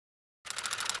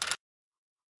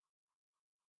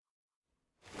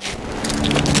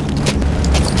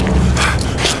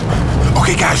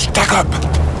Guys, stack up.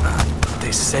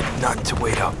 They said not to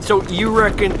wait up. So you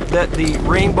reckon that the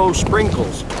rainbow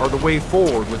sprinkles are the way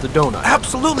forward with the donut?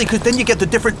 Absolutely, because then you get the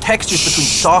different textures between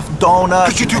soft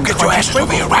donuts. Could you two and get your crunchy asses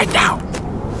over here right now?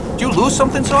 Did you lose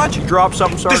something, Sarge? You drop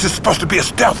something, Sergeant? This is supposed to be a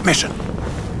stealth mission.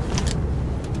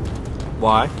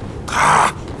 Why?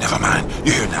 Ah, never mind.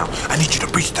 You're here now. I need you to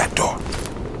breach that door.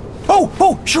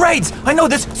 Oh, charades! I know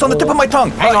this. It's on the tip of my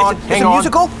tongue. Hang on, is hang it on.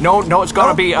 musical? No, it's gonna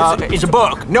No? be, Is it- it's a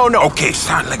book. No. Okay,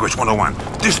 sign language 101.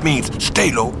 This means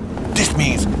stay low. This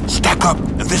means stack up.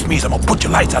 And this means I'm gonna put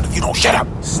your lights out if you don't shut up.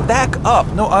 Stack up.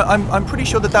 No, I'm pretty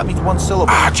sure that means one syllable.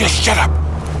 Ah, just shut up.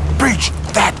 Breach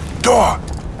that door.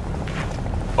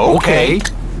 Okay.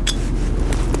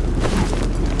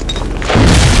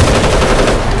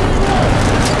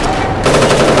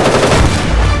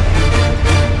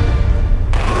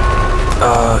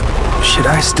 Should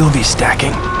I still be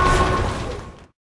stacking?